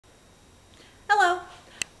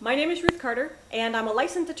My name is Ruth Carter, and I'm a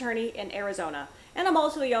licensed attorney in Arizona, and I'm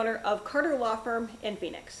also the owner of Carter Law Firm in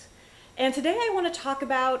Phoenix. And today I want to talk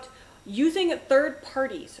about using third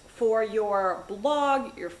parties for your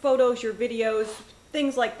blog, your photos, your videos,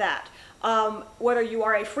 things like that. Whether you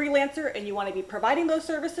are a freelancer and you want to be providing those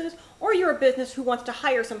services, or you're a business who wants to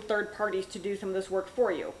hire some third parties to do some of this work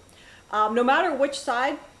for you. No matter which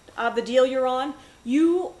side of the deal you're on,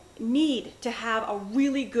 you need to have a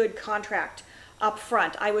really good contract up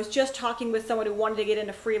front. I was just talking with someone who wanted to get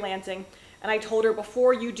into freelancing, and I told her,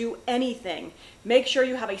 before you do anything, make sure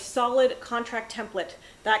you have a solid contract template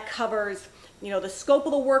that covers, the scope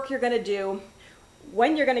of the work you're going to do,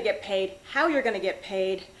 when you're going to get paid, how you're going to get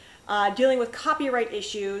paid, dealing with copyright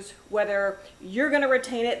issues, whether you're going to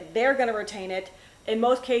retain it, they're going to retain it. In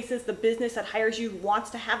most cases, the business that hires you wants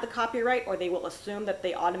to have the copyright, or they will assume that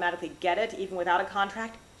they automatically get it even without a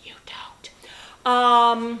contract. You don't.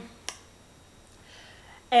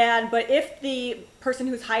 But if the person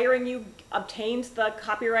who's hiring you obtains the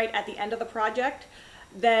copyright at the end of the project,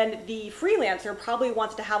 then the freelancer probably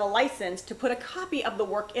wants to have a license to put a copy of the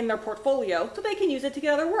work in their portfolio so they can use it to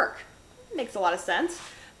get other work. Makes a lot of sense.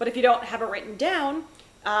 But if you don't have it written down,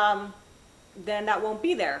 then that won't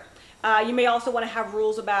be there. You may also want to have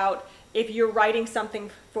rules about if you're writing something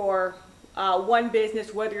for one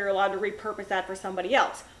business, whether you're allowed to repurpose that for somebody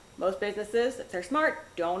else. Most businesses, if they're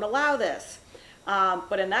smart, don't allow this.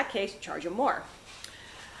 But in that case, charge them more.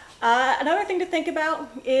 Another thing to think about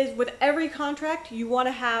is, with every contract, you want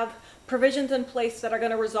to have provisions in place that are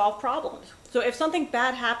going to resolve problems. So if something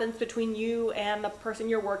bad happens between you and the person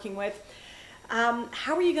you're working with,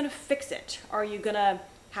 how are you going to fix it? Are you going to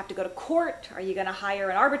have to go to court? Are you going to hire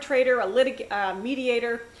an arbitrator, a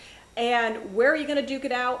mediator? And where are you going to duke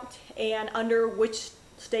it out, and under which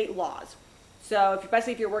state laws? So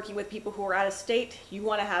especially if you're working with people who are out of state, you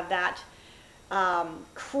want to have that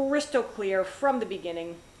crystal clear from the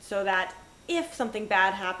beginning, so that if something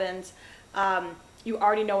bad happens, you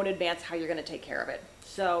already know in advance how you're going to take care of it.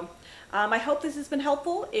 So I hope this has been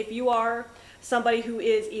helpful. If you are somebody who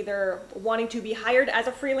is either wanting to be hired as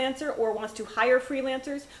a freelancer or wants to hire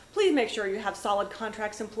freelancers, please make sure you have solid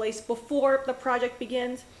contracts in place before the project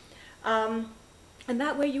begins. And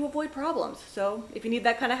that way you avoid problems. So if you need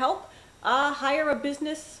that kind of help, hire a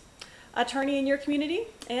business attorney in your community,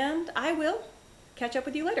 and I will catch up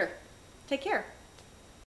with you later. Take care.